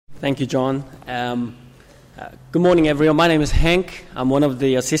Thank you, John. Good morning, everyone. My name is Hank. I'm one of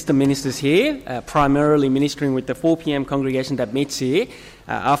the assistant ministers here, primarily ministering with the 4 p.m. congregation that meets here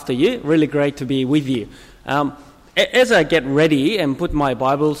after you. Really great to be with you. As I get ready and put my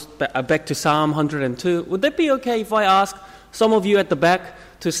Bibles back to Psalm 102, would that be okay if I ask some of you at the back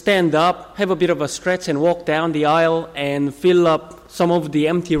to stand up, have a bit of a stretch and walk down the aisle and fill up some of the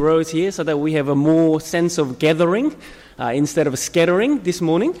empty rows here so that we have a more sense of gathering instead of scattering this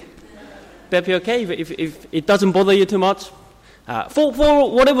morning? That be okay if it doesn't bother you too much? For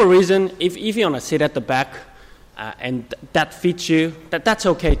whatever reason, if you want to sit at the back and that fits you, that's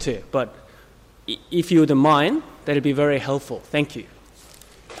okay too. But if you wouldn't mind, that'd be very helpful. Thank you.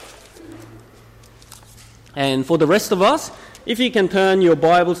 And for the rest of us, if you can turn your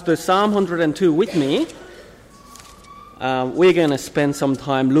Bibles to Psalm 102 with me, we're going to spend some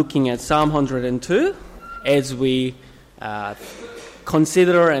time looking at Psalm 102 as we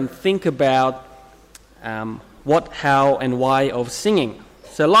consider and think about what, how, and why of singing.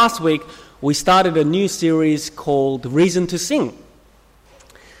 So last week, we started a new series called Reason to Sing.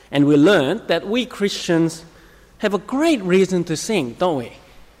 And we learned that we Christians have a great reason to sing, don't we?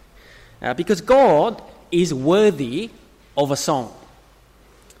 Because God is worthy of a song.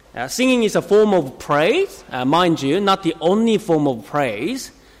 Singing is a form of praise, mind you, not the only form of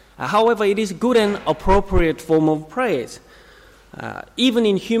praise. However, it is a good and appropriate form of praise. Even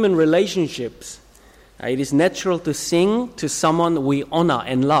in human relationships, it is natural to sing to someone we honor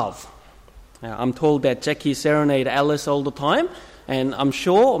and love. I'm told that Jackie serenades Alice all the time, and I'm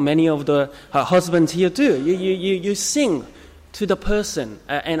sure many of her husbands here too. You sing to the person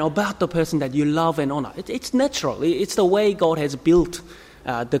and about the person that you love and honor. It's natural. It's the way God has built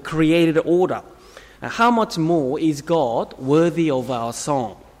the created order. How much more is God worthy of our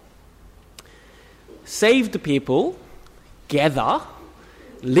song? Saved people gather,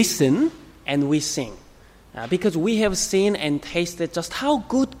 listen, and we sing. Because we have seen and tasted just how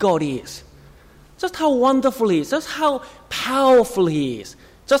good God is, just how wonderful He is, just how powerful He is,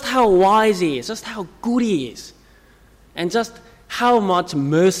 just how wise He is, just how good He is, and just how much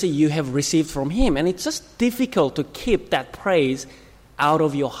mercy you have received from Him. And it's just difficult to keep that praise out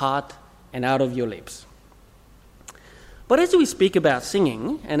of your heart and out of your lips. But as we speak about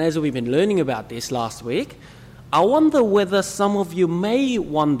singing, and as we've been learning about this last week, I wonder whether some of you may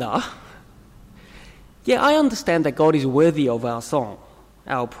wonder, I understand that God is worthy of our song,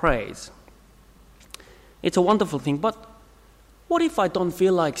 our praise. It's a wonderful thing, but what if I don't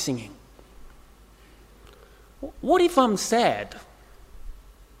feel like singing? What if I'm sad?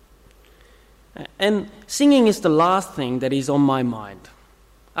 And singing is the last thing that is on my mind.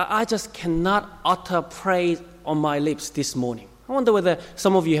 I just cannot utter praise on my lips this morning. I wonder whether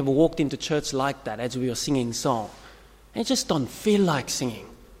some of you have walked into church like that as we were singing song and just don't feel like singing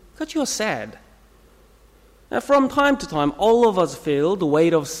because you're sad. Now, from time to time, all of us feel the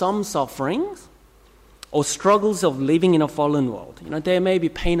weight of some sufferings or struggles of living in a fallen world. There may be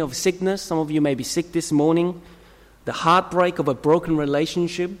pain of sickness. Some of you may be sick this morning. The heartbreak of a broken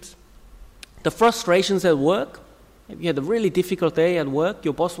relationships. The frustrations at work. If you had a really difficult day at work,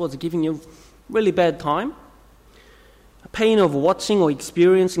 your boss was giving you really bad time. Pain of watching or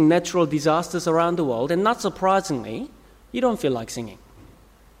experiencing natural disasters around the world, and not surprisingly, you don't feel like singing.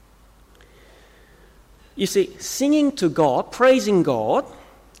 You see, singing to God, praising God,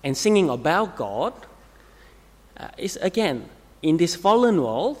 and singing about God is, again, in this fallen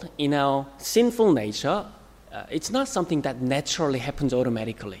world, in our sinful nature, it's not something that naturally happens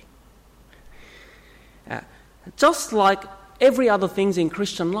automatically. Just like every other things in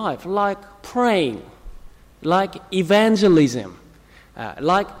Christian life, like praying, like evangelism,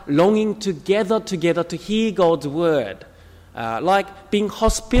 like longing to gather together to hear God's word, like being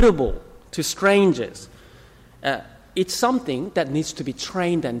hospitable to strangers. It's something that needs to be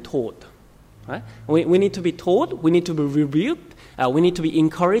trained and taught. Right? We need to be taught, we need to be rebuked, we need to be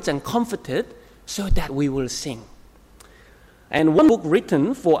encouraged and comforted so that we will sing. And one book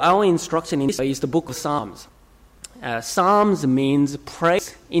written for our instruction is the book of Psalms. Psalms means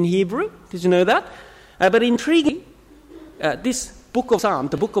praise in Hebrew. Did you know that? But intriguing, this book of Psalms,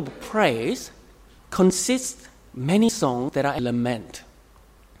 the book of praise, consists many songs that are lament.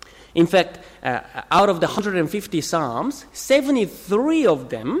 In fact, out of the 150 Psalms, 73 of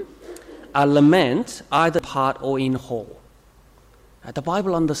them are lament, either part or in whole. The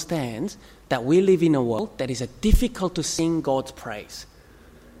Bible understands that we live in a world that is difficult to sing God's praise.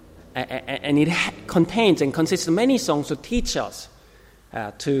 And it contains and consists of many songs to teach us,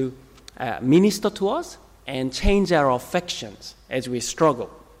 to minister to us, and change our affections as we struggle.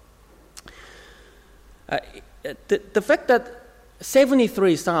 The fact that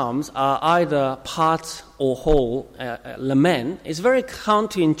 73 Psalms are either part or whole lament. It's very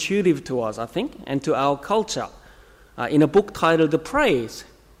counterintuitive to us, I think, and to our culture. In a book titled The Praise,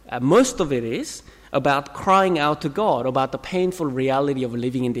 most of it is about crying out to God, about the painful reality of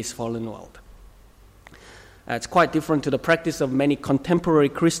living in this fallen world. It's quite different to the practice of many contemporary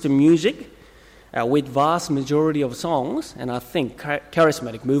Christian music, with vast majority of songs, and I think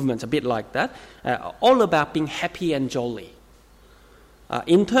charismatic movements a bit like that, all about being happy and jolly.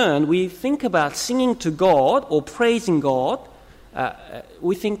 In turn, we think about singing to God or praising God.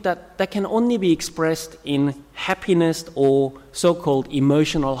 We think that can only be expressed in happiness or so-called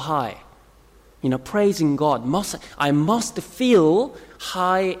emotional high. Praising God. I must feel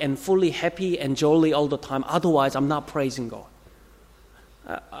high and fully happy and jolly all the time. Otherwise, I'm not praising God.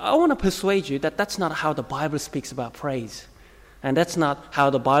 I want to persuade you that that's not how the Bible speaks about praise. And that's not how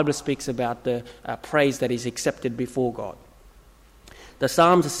the Bible speaks about the praise that is accepted before God. The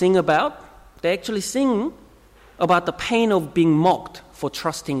Psalms they actually sing about the pain of being mocked for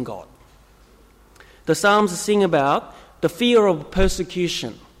trusting God. The Psalms sing about the fear of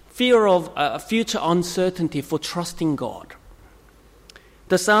persecution, fear of future uncertainty for trusting God.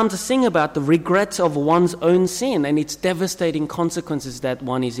 The Psalms sing about the regrets of one's own sin and its devastating consequences that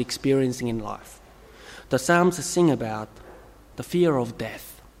one is experiencing in life. The Psalms sing about the fear of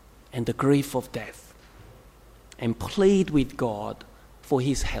death and the grief of death and plead with God for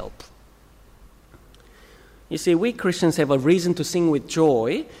His help. You see, we Christians have a reason to sing with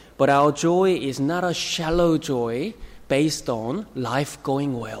joy, but our joy is not a shallow joy based on life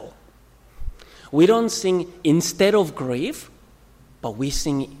going well. We don't sing instead of grief, but we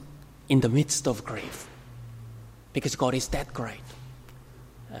sing in the midst of grief because God is that great.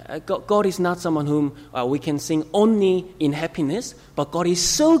 God is not someone whom we can sing only in happiness, but God is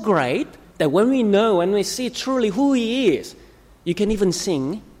so great that when we see truly who He is, you can even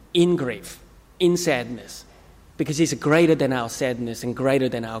sing in grief, in sadness, because He's greater than our sadness and greater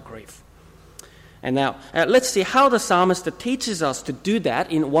than our grief. And now, let's see how the psalmist teaches us to do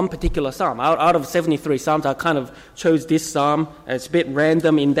that in one particular psalm. Out of 73 psalms, I kind of chose this psalm. It's a bit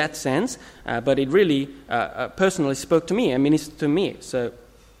random in that sense, but it really personally spoke to me and ministered to me. So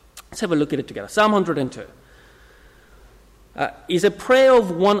let's have a look at it together. Psalm 102 is a prayer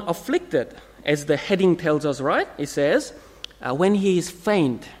of one afflicted, as the heading tells us, right? It says, when he is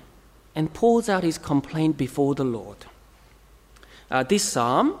faint and pours out his complaint before the Lord. This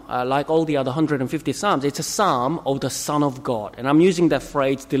psalm, like all the other 150 psalms, it's a psalm of the Son of God. And I'm using that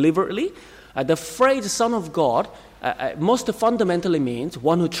phrase deliberately. The phrase Son of God most fundamentally means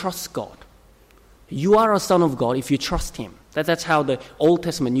one who trusts God. You are a son of God if you trust Him. That's how the Old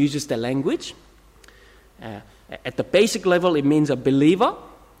Testament uses the language. At the basic level, it means a believer,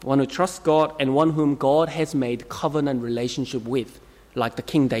 one who trusts God, and one whom God has made covenant relationship with, like the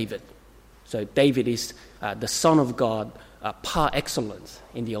King David. So David is the Son of God par excellence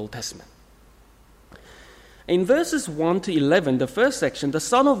in the Old Testament. In verses 1 to 11, the first section, the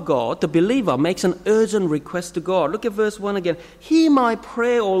Son of God, the believer, makes an urgent request to God. Look at verse 1 again. Hear my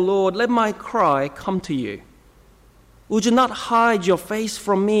prayer, O Lord, let my cry come to you. Would you not hide your face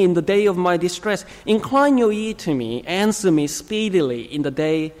from me in the day of my distress? Incline your ear to me, answer me speedily in the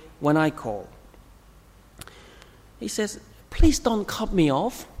day when I call. He says, please don't cut me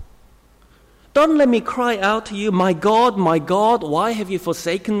off. Don't let me cry out to you, my God, why have you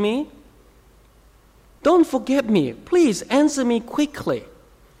forsaken me? Don't forget me. Please answer me quickly,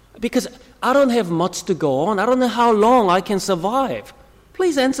 because I don't have much to go on. I don't know how long I can survive.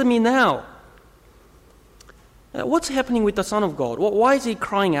 Please answer me now. What's happening with the Son of God? Why is he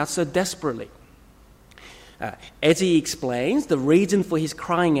crying out so desperately? As he explains the reason for his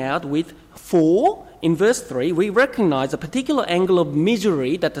crying out in verse 3, we recognize a particular angle of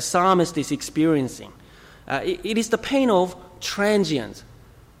misery that the psalmist is experiencing. It is the pain of transience,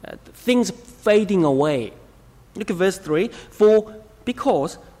 things fading away. Look at verse 3.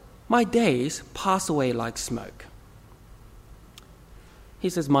 Because my days pass away like smoke. He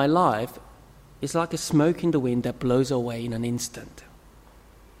says, my life is like a smoke in the wind that blows away in an instant.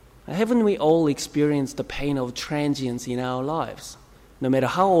 Haven't we all experienced the pain of transience in our lives, no matter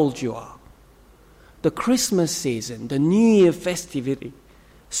how old you are? The Christmas season, the New Year festivity,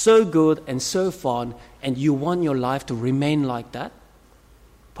 so good and so fun, and you want your life to remain like that,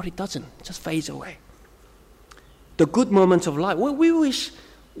 but it doesn't. It just fades away. The good moments of life, we wish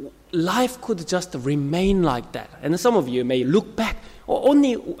life could just remain like that. And some of you may look back, or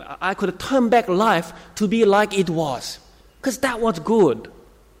only I could turn back life to be like it was, because that was good.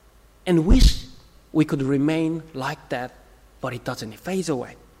 And wish we could remain like that, but it doesn't. It fades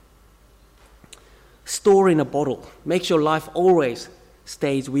away. store in a bottle, makes your life always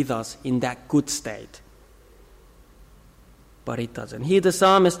stays with us in that good state. But it doesn't. Here the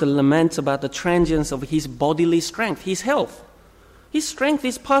psalmist laments about the transience of his bodily strength, his health. His strength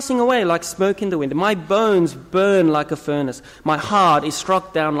is passing away like smoke in the wind. My bones burn like a furnace. My heart is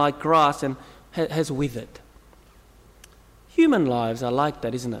struck down like grass and has withered. Human lives are like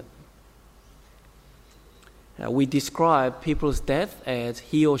that, isn't it? We describe people's death as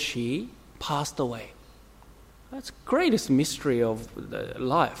he or she passed away. That's the greatest mystery of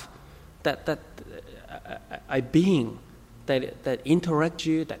life. That a being that interact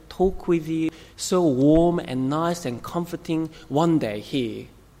you, that talk with you, so warm and nice and comforting, one day here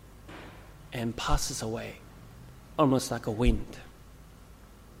and passes away, almost like a wind.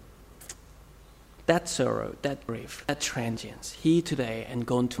 That sorrow, that grief, that transience, here today and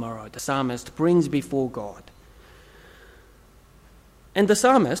gone tomorrow, the psalmist brings before God. And the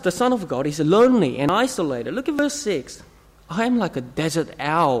psalmist, the Son of God, is lonely and isolated. Look at verse 6. I am like a desert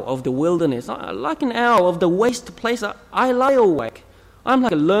owl of the wilderness, like an owl of the waste place. I lie awake. I'm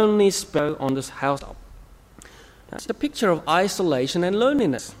like a lonely sparrow on this housetop. That's the picture of isolation and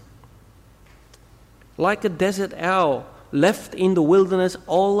loneliness. Like a desert owl left in the wilderness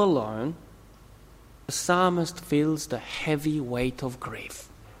all alone, the psalmist feels the heavy weight of grief.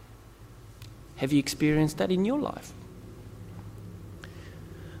 Have you experienced that in your life?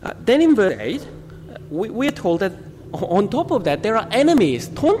 Then in verse 8, we are told that on top of that, there are enemies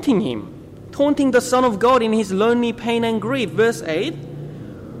taunting him, taunting the Son of God in his lonely pain and grief. Verse 8,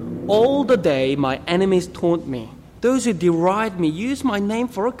 all the day my enemies taunt me. Those who deride me use my name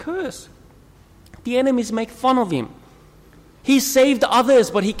for a curse. The enemies make fun of him. He saved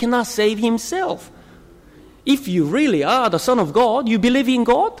others, but he cannot save himself. If you really are the Son of God, you believe in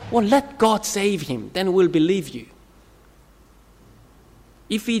God, well, let God save him, then we'll believe you.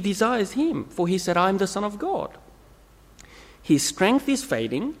 If he desires him, for he said, I am the Son of God. His strength is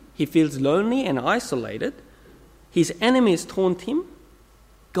fading. He feels lonely and isolated. His enemies taunt him.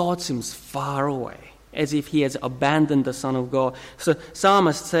 God seems far away, as if he has abandoned the Son of God. So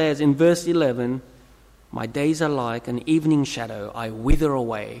Psalmist says in verse 11, my days are like an evening shadow. I wither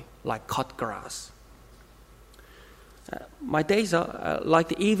away like cut grass. My days are like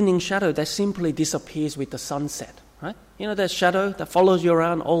the evening shadow that simply disappears with the sunset. Right? You know that shadow that follows you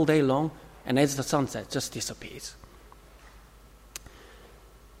around all day long, and as the sunset just disappears.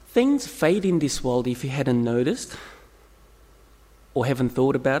 Things fade in this world if you hadn't noticed or haven't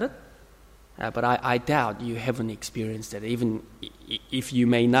thought about it. But I doubt you haven't experienced it, even if you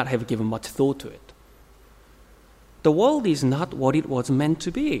may not have given much thought to it. The world is not what it was meant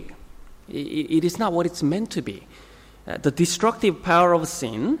to be. It is not what it's meant to be. The destructive power of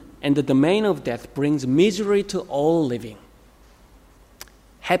sin and the domain of death brings misery to all living.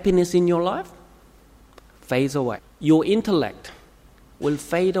 Happiness in your life fades away. Your intellect will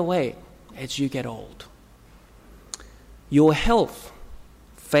fade away as you get old. Your health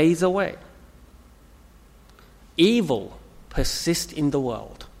fades away. Evil persists in the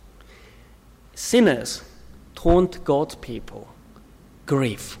world. Sinners taunt God's people.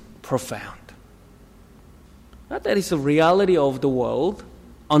 Grief profound. That is the reality of the world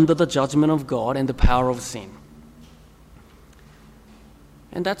under the judgment of God and the power of sin.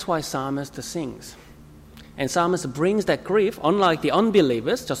 And that's why Psalmist sings. And Psalmist brings that grief, unlike the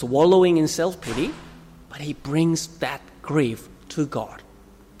unbelievers, just wallowing in self-pity, but he brings that grief to God.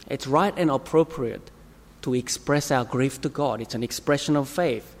 It's right and appropriate to express our grief to God. It's an expression of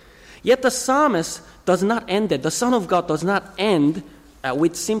faith. Yet the psalmist does not end it. The Son of God does not end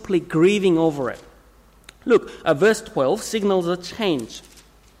with simply grieving over it. Look, verse 12 signals a change.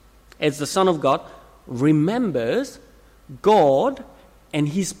 As the Son of God remembers God and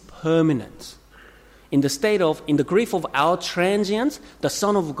his permanence. In the grief of our transience, the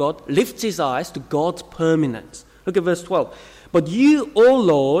Son of God lifts his eyes to God's permanence. Look at verse 12. But you, O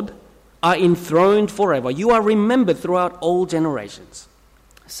Lord, are enthroned forever. You are remembered throughout all generations.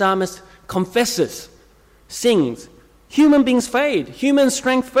 Psalmist confesses, sings, human beings fade, human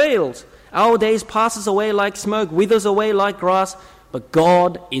strength fails. Our days passes away like smoke, withers away like grass, but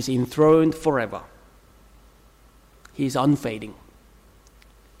God is enthroned forever. He is unfading.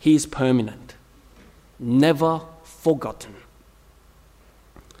 He is permanent, never forgotten.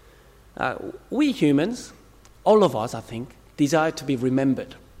 We humans, all of us, I think, desire to be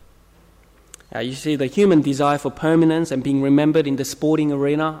remembered. You see the human desire for permanence and being remembered in the sporting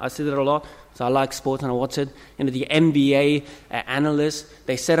arena. I see that a lot. So I like sports and I watch it. You know, the NBA analysts,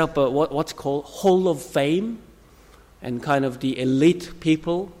 they set up what's called Hall of Fame, and kind of the elite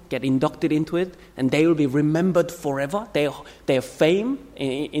people get inducted into it, and they will be remembered forever. Their fame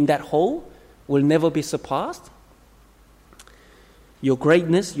in that hall will never be surpassed. Your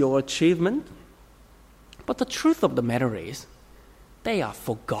greatness, your achievement. But the truth of the matter is, they are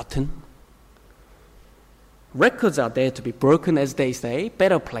forgotten. Records are there to be broken, as they say.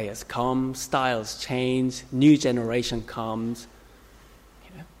 Better players come, styles change, new generation comes.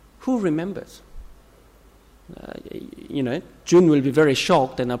 Who remembers? June will be very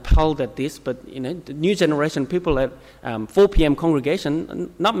shocked and appalled at this, but the new generation people at 4 p.m.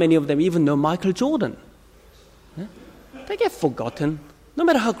 congregation, not many of them even know Michael Jordan. They get forgotten, no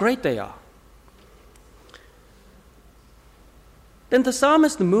matter how great they are. Then the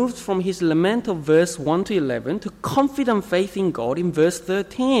psalmist moved from his lament of verse 1 to 11 to confident faith in God in verse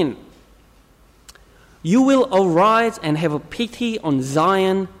 13. You will arise and have a pity on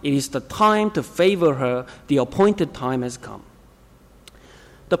Zion. It is the time to favor her. The appointed time has come.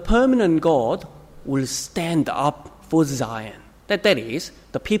 The permanent God will stand up for Zion. That is,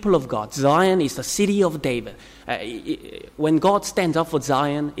 the people of God. Zion is the city of David. When God stands up for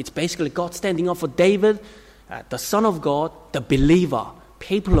Zion, it's basically God standing up for David, the Son of God, the believer,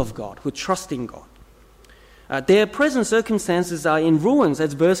 people of God who trust in God. Their present circumstances are in ruins,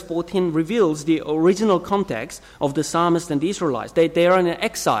 as verse 14 reveals the original context of the psalmist and the Israelites. They are in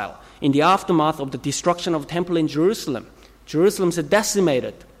exile in the aftermath of the destruction of the temple in Jerusalem. Jerusalem is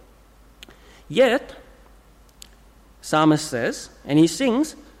decimated. Yet, psalmist says, and he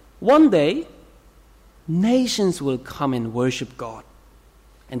sings, one day, nations will come and worship God,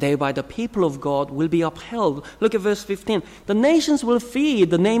 and thereby the people of God will be upheld. Look at verse 15. The nations will fear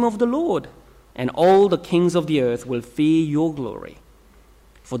the name of the Lord, and all the kings of the earth will fear your glory.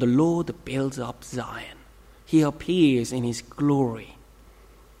 For the Lord builds up Zion. He appears in his glory.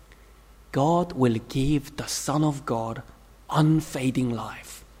 God will give the Son of God unfading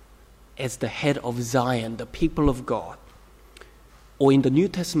life as the head of Zion, the people of God. Or in the New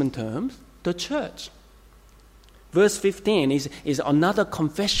Testament terms, the church. Verse 15 is another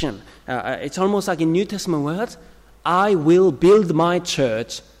confession. It's almost like in New Testament words, I will build my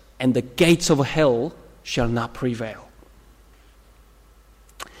church, and the gates of hell shall not prevail.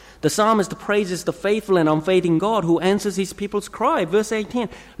 The psalmist praises the faithful and unfading God who answers his people's cry. Verse 18,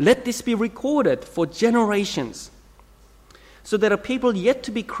 let this be recorded for generations, so that a people yet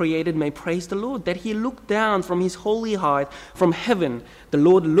to be created may praise the Lord, that he looked down from his holy height, from heaven. The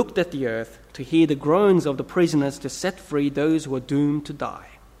Lord looked at the earth to hear the groans of the prisoners, to set free those who are doomed to die.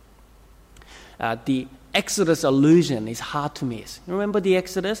 The Exodus allusion is hard to miss. Remember the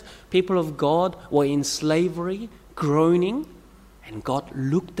Exodus? People of God were in slavery, groaning, and God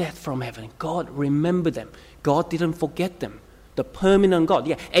looked at from heaven. God remembered them. God didn't forget them. The permanent God.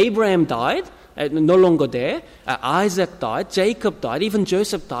 Yeah, Abraham died, no longer there. Isaac died, Jacob died, even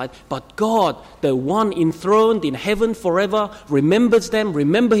Joseph died. But God, the one enthroned in heaven forever, remembers them,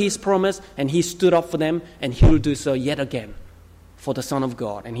 remember his promise, and he stood up for them, and he will do so yet again for the Son of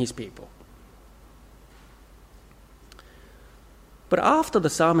God and his people. But after the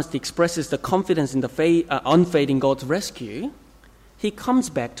psalmist expresses the confidence in the unfading God's rescue, he comes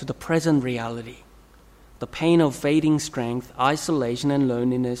back to the present reality. The pain of fading strength, isolation and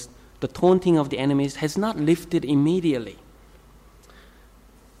loneliness, the taunting of the enemies has not lifted immediately.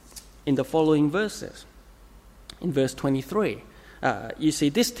 In the following verses, in verse 23, you see,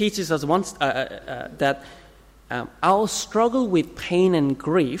 this teaches us once that our struggle with pain and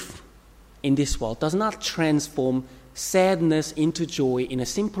grief in this world does not transform sadness into joy in a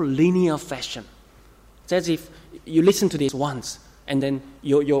simple linear fashion. It's as if you listen to this once and then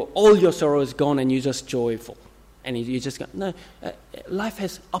all your sorrow is gone and you're just joyful. And you just go, no, life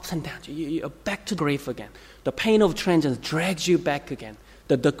has ups and downs. You're back to grief again. The pain of transience drags you back again.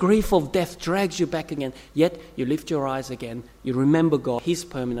 The grief of death drags you back again. Yet you lift your eyes again. You remember God, his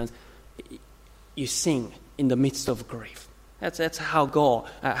permanence. You sing in the midst of grief. That's how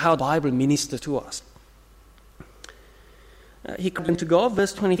the Bible ministers to us. He cried to God,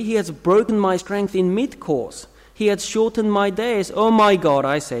 verse 20, he has broken my strength in mid-course. He has shortened my days. Oh my God,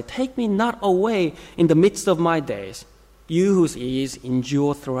 I say, take me not away in the midst of my days, you whose ears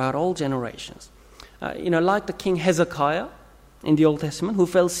endure throughout all generations. Like the king Hezekiah in the Old Testament, who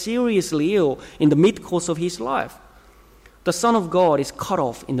fell seriously ill in the mid-course of his life. The Son of God is cut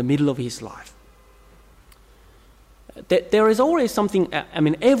off in the middle of his life. There is always something,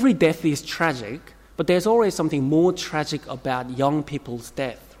 every death is tragic, but there's always something more tragic about young people's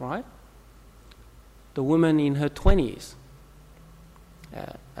death, right? The woman in her 20s,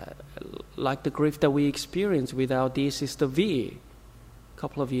 like the grief that we experienced with our dear sister V a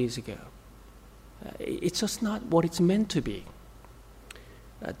couple of years ago. It's just not what it's meant to be.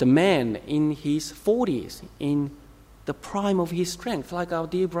 The man in his 40s, in the prime of his strength, like our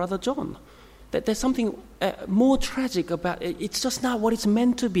dear brother John, that there's something more tragic about it. It's just not what it's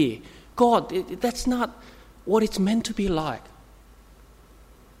meant to be. God, that's not what it's meant to be like.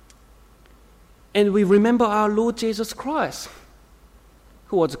 And we remember our Lord Jesus Christ,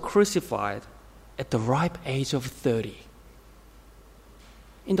 who was crucified at the ripe age of 30,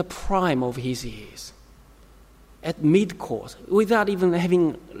 in the prime of his years, at mid-course, without even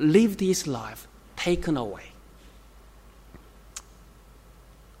having lived his life, taken away.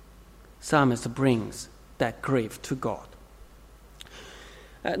 Psalmist brings that grief to God.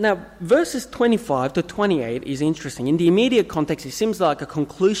 Now, verses 25 to 28 is interesting. In the immediate context, it seems like a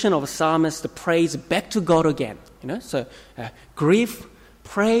conclusion of a psalmist's praise back to God again. So grief,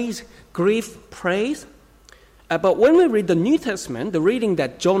 praise, grief, praise. But when we read the New Testament, the reading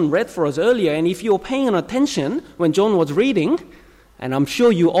that John read for us earlier, and if you're paying attention when John was reading, and I'm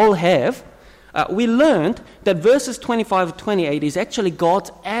sure you all have, we learned that verses 25 to 28 is actually God's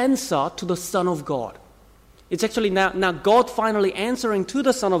answer to the Son of God. It's actually now God finally answering to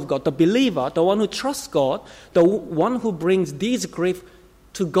the Son of God, the believer, the one who trusts God, the one who brings this grief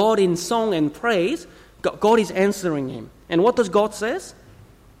to God in song and praise. God is answering him. And what does God say?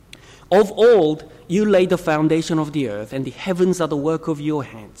 Of old you laid the foundation of the earth, and the heavens are the work of your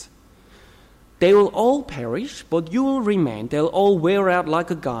hands. They will all perish, but you will remain. They'll all wear out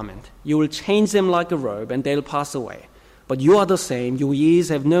like a garment. You will change them like a robe, and they'll pass away. But you are the same. Your years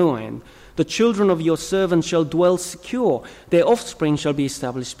have no end. The children of your servants shall dwell secure. Their offspring shall be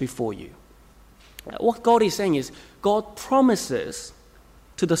established before you. What God is saying is, God promises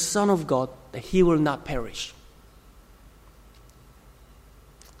to the Son of God that he will not perish.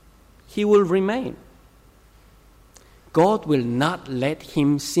 He will remain. God will not let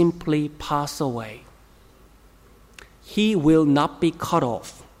him simply pass away. He will not be cut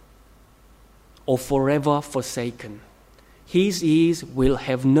off or forever forsaken. His years will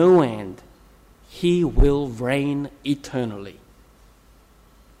have no end. He will reign eternally.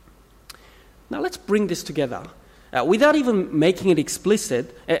 Now let's bring this together. Without even making it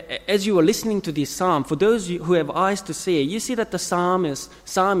explicit, as you are listening to this psalm, for those who have eyes to see, you see that the psalm is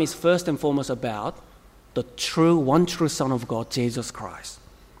first and foremost about the one true Son of God, Jesus Christ.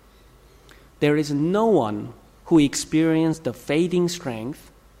 There is no one who experienced the fading strength,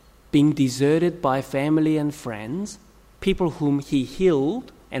 being deserted by family and friends, people whom he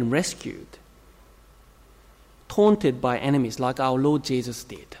healed and rescued, taunted by enemies like our Lord Jesus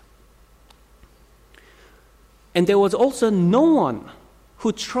did. And there was also no one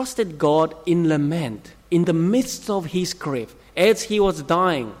who trusted God in lament, in the midst of his grief, as he was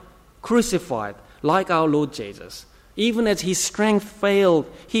dying, crucified, like our Lord Jesus. Even as his strength failed,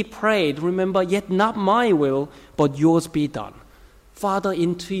 he prayed, remember, yet not my will, but yours be done. Father,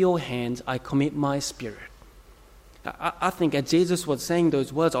 into your hands I commit my spirit. I think as Jesus was saying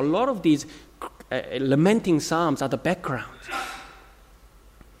those words, a lot of these lamenting psalms are the background.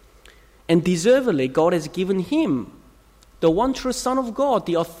 And deservedly, God has given him, the one true Son of God,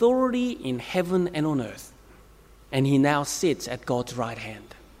 the authority in heaven and on earth. And he now sits at God's right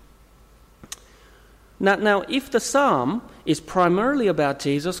hand. Now, if the psalm is primarily about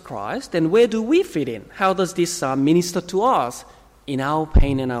Jesus Christ, then where do we fit in? How does this psalm minister to us in our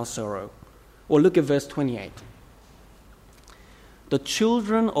pain and our sorrow? Well, look at verse 28. The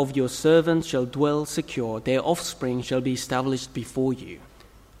children of your servants shall dwell secure. Their offspring shall be established before you.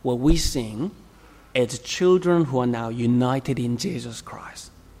 Well, we sing as children who are now united in Jesus Christ.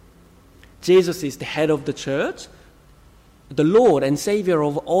 Jesus is the head of the church, the Lord and Savior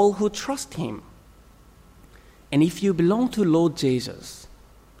of all who trust him. And if you belong to Lord Jesus,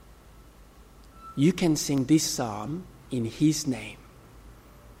 you can sing this psalm in his name.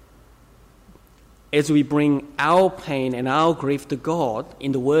 As we bring our pain and our grief to God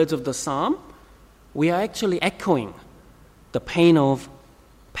in the words of the psalm, we are actually echoing the pain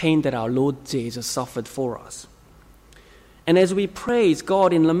that our Lord Jesus suffered for us. And as we praise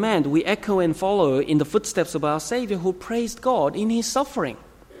God in lament, we echo and follow in the footsteps of our Savior who praised God in his suffering.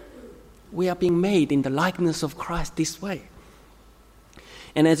 We are being made in the likeness of Christ this way.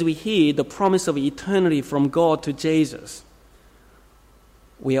 And as we hear the promise of eternity from God to Jesus,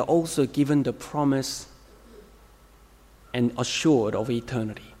 we are also given the promise and assured of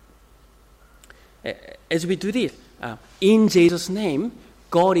eternity. As we do this, in Jesus' name,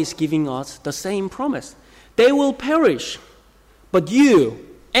 God is giving us the same promise. They will perish, but you,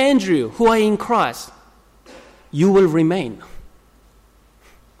 Andrew, who are in Christ, you will remain.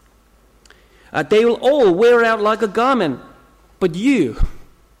 They will all wear out like a garment, but you,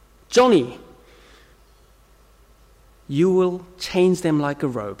 Johnny, you will change them like a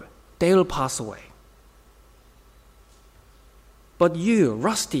robe. They will pass away. But you,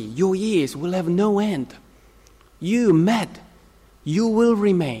 Rusty, your years will have no end. You, Matt, you will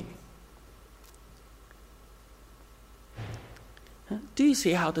remain. Do you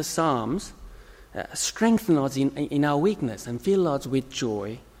see how the Psalms strengthen us in our weakness and fill us with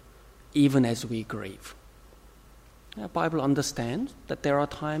joy even as we grieve? The Bible understands that there are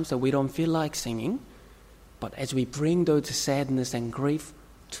times that we don't feel like singing, but as we bring those sadness and grief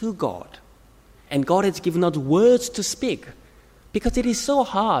to God, and God has given us words to speak, because it is so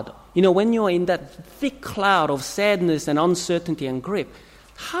hard. When you're in that thick cloud of sadness and uncertainty and grief,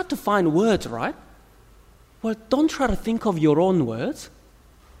 hard to find words, right? Well, don't try to think of your own words.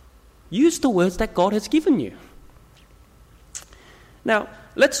 Use the words that God has given you. Now,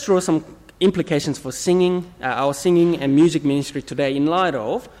 let's draw some implications for singing, our singing and music ministry today in light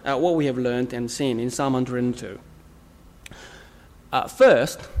of what we have learned and seen in Psalm 102.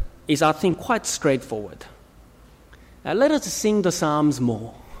 First is, I think, quite straightforward. Let us sing the Psalms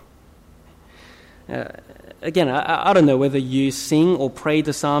more. Again, I don't know whether you sing or pray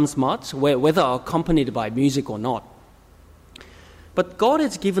the Psalms much, whether accompanied by music or not. But God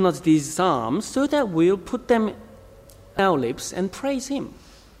has given us these Psalms so that we'll put them on our lips and praise Him.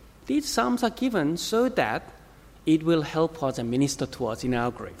 These Psalms are given so that it will help us and minister to us in our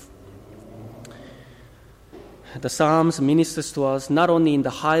grief. The Psalms ministers to us not only in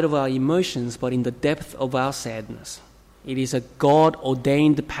the height of our emotions, but in the depth of our sadness. It is a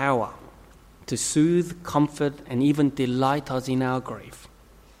God-ordained power to soothe, comfort, and even delight us in our grief,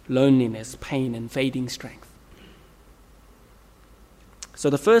 loneliness, pain, and fading strength.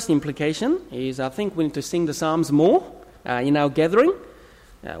 So the first implication is, I think we need to sing the Psalms more in our gathering,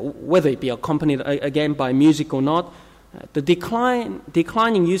 whether it be accompanied again by music or not. The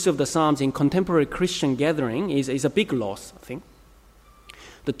declining use of the Psalms in contemporary Christian gathering is a big loss, I think.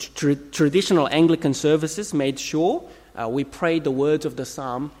 The traditional Anglican services made sure we prayed the words of the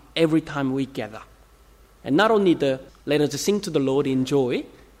Psalm every time we gather. And not only the let us sing to the Lord in joy,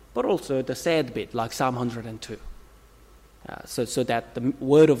 but also the sad bit like Psalm 102. So that the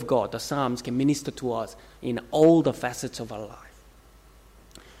Word of God, the Psalms, can minister to us in all the facets of our life.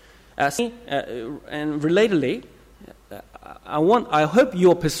 And relatedly, I hope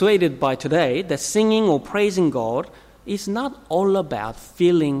you are persuaded by today that singing or praising God is not all about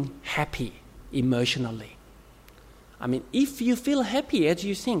feeling happy emotionally. I mean, if you feel happy as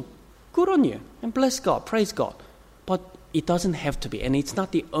you sing, good on you, and bless God, praise God. But it doesn't have to be, and it's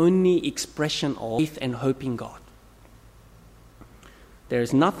not the only expression of faith and hope in God. There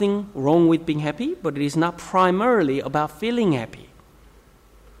is nothing wrong with being happy, but it is not primarily about feeling happy.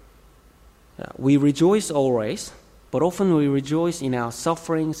 We rejoice always, but often we rejoice in our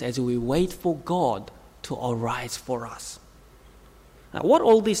sufferings as we wait for God to arise for us. Now, what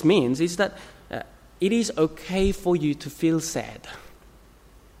all this means is that it is okay for you to feel sad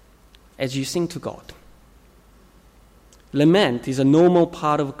as you sing to God. Lament is a normal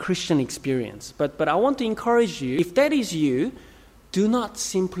part of a Christian experience, but I want to encourage you, if that is you, do not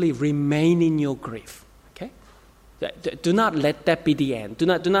simply remain in your grief. Okay? Do not let that be the end. Do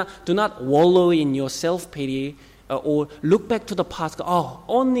not wallow in your self-pity or look back to the past.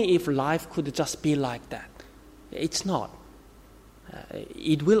 Only if life could just be like that. It's not.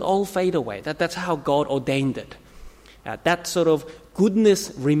 It will all fade away. That's how God ordained it. That sort of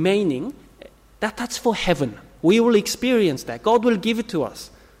goodness remaining, that's for heaven. We will experience that. God will give it to us.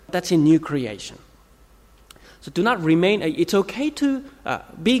 That's in new creation. So do not remain. It's okay to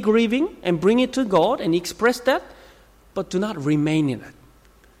be grieving and bring it to God and express that, but do not remain in it.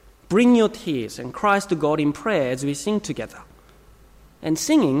 Bring your tears and cries to God in prayer as we sing together. And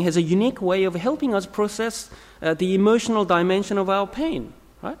singing has a unique way of helping us process the emotional dimension of our pain,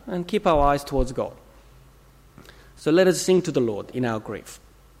 right? And keep our eyes towards God. So let us sing to the Lord in our grief.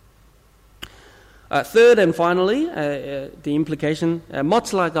 Third and finally, the implication,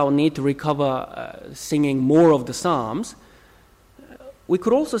 much like our need to recover singing more of the Psalms, we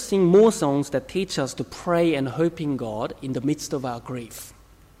could also sing more songs that teach us to pray and hope in God in the midst of our grief.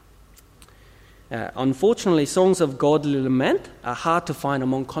 Unfortunately, songs of godly lament are hard to find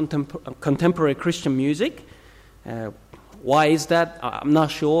among contemporary Christian music. Why is that? I'm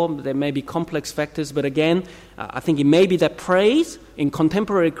not sure. There may be complex factors, but again, I think it may be that praise in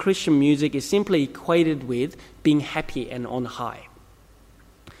contemporary Christian music is simply equated with being happy and on high.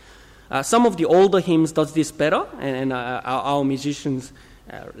 Some of the older hymns does this better, and our musicians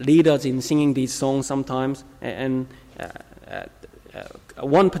lead us in singing these songs sometimes.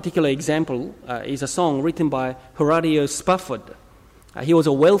 One particular example is a song written by Horatio Spafford. He was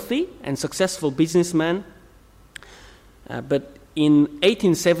a wealthy and successful businessman, but in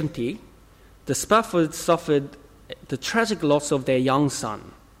 1870, the Spaffords suffered the tragic loss of their young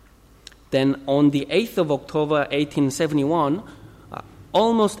son. Then on the 8th of October 1871,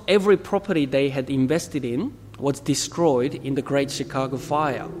 almost every property they had invested in was destroyed in the Great Chicago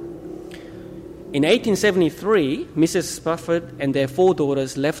Fire. In 1873, Mrs. Spafford and their 4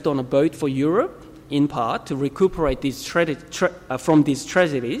 daughters left on a boat for Europe, in part to recuperate from these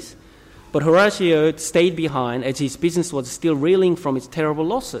tragedies, but Horatio stayed behind as his business was still reeling from its terrible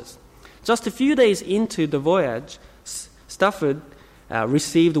losses. Just a few days into the voyage, Stafford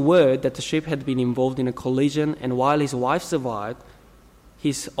received word that the ship had been involved in a collision, and while his wife survived,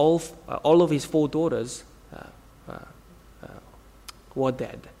 all of his 4 daughters were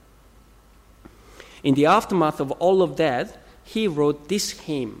dead. In the aftermath of all of that, he wrote this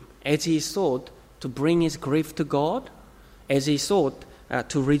hymn as he sought to bring his grief to God, as he sought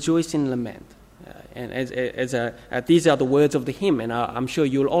to rejoice in lament. These are the words of the hymn, and I'm sure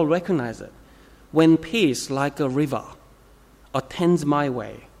you'll all recognize it. When peace like a river attends my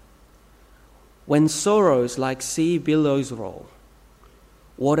way, when sorrows like sea billows roll,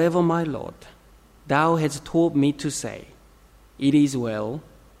 whatever my Lord, thou hast taught me to say, it is well,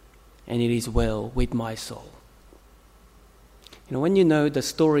 and it is well with my soul. You know, when you know the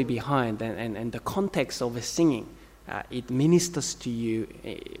story behind and the context of the singing, it ministers to you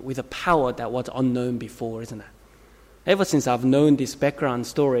with a power that was unknown before, isn't it? Ever since I've known this background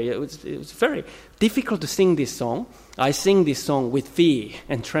story, it was very difficult to sing this song. I sing this song with fear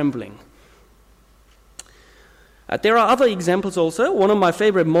and trembling. There are other examples also. One of my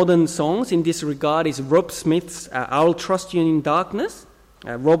favorite modern songs in this regard is Rob Smith's I'll Trust You in Darkness.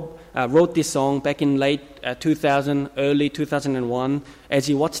 Rob wrote this song back in late 2000, early 2001, as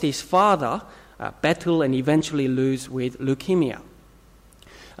he watched his father battle and eventually lose with leukemia.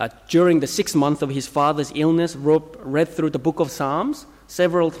 During the 6 months of his father's illness, Rob read through the book of Psalms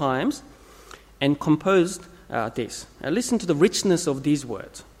several times and composed this. Listen to the richness of these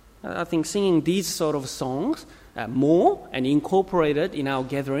words. I think singing these sort of songs more and incorporated in our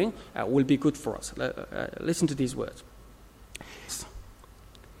gathering will be good for us. Listen to these words.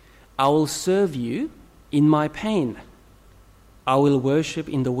 I will serve you in my pain. I will worship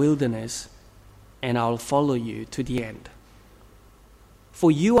in the wilderness, and I will follow you to the end. For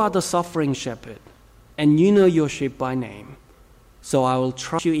you are the suffering shepherd, and you know your sheep by name, so I will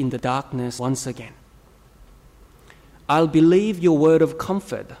trust you in the darkness once again. I'll believe your word of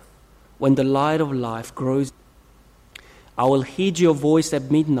comfort when the light of life grows. I will heed your voice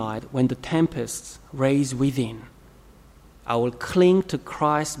at midnight when the tempests rage within. I will cling to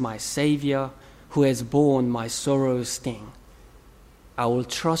Christ my Savior, who has borne my sorrow's sting. I will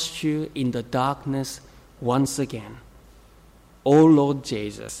trust you in the darkness once again. O Lord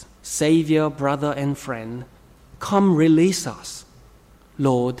Jesus, Savior, brother, and friend, come release us.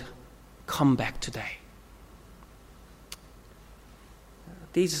 Lord, come back today.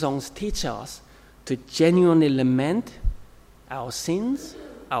 These songs teach us to genuinely lament our sins,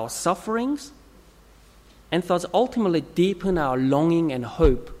 our sufferings, and thus ultimately deepen our longing and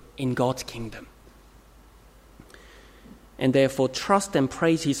hope in God's kingdom. And therefore trust and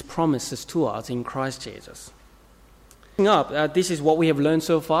praise His promises to us in Christ Jesus. This is what we have learned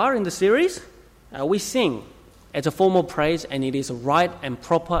so far in the series. We sing as a form of praise, and it is right and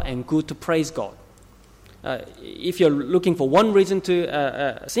proper and good to praise God. If you're looking for one reason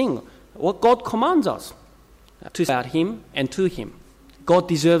to sing, what God commands us to say about Him and to Him. God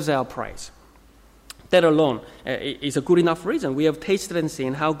deserves our praise. That alone is a good enough reason. We have tasted and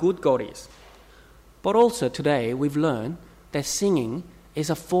seen how good God is. But also today we've learned that singing is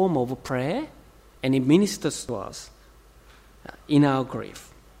a form of a prayer, and it ministers to us in our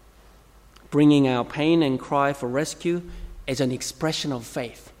grief, bringing our pain and cry for rescue as an expression of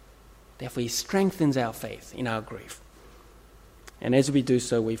faith. Therefore, it strengthens our faith in our grief. And as we do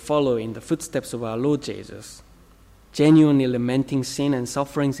so, we follow in the footsteps of our Lord Jesus, genuinely lamenting sin and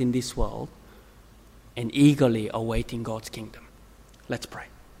sufferings in this world, and eagerly awaiting God's kingdom. Let's pray.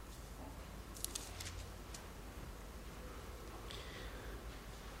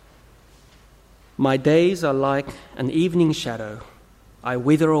 My days are like an evening shadow. I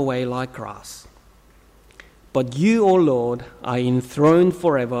wither away like grass. But you, O Lord, are enthroned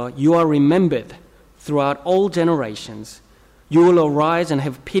forever. You are remembered throughout all generations. You will arise and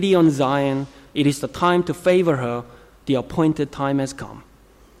have pity on Zion. It is the time to favor her. The appointed time has come.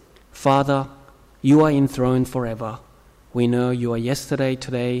 Father, you are enthroned forever. We know you are yesterday,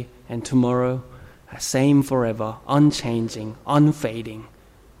 today, and tomorrow, same forever, unchanging, unfading.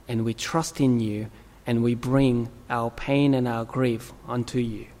 And we trust in you, and we bring our pain and our grief unto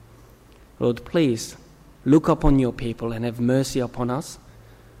you. Lord, please look upon your people and have mercy upon us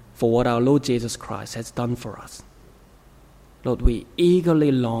for what our Lord Jesus Christ has done for us. Lord, we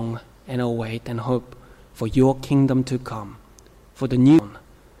eagerly long and await and hope for your kingdom to come, for the new one,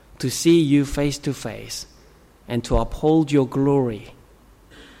 to see you face to face, and to uphold your glory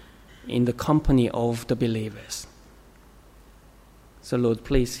in the company of the believers. So Lord,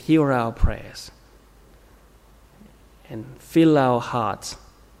 please hear our prayers and fill our hearts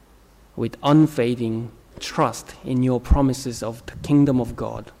with unfading trust in your promises of the kingdom of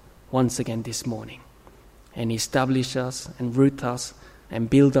God once again this morning, and establish us and root us and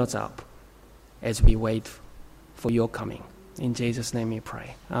build us up as we wait for your coming. In Jesus' name we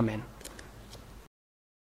pray. Amen.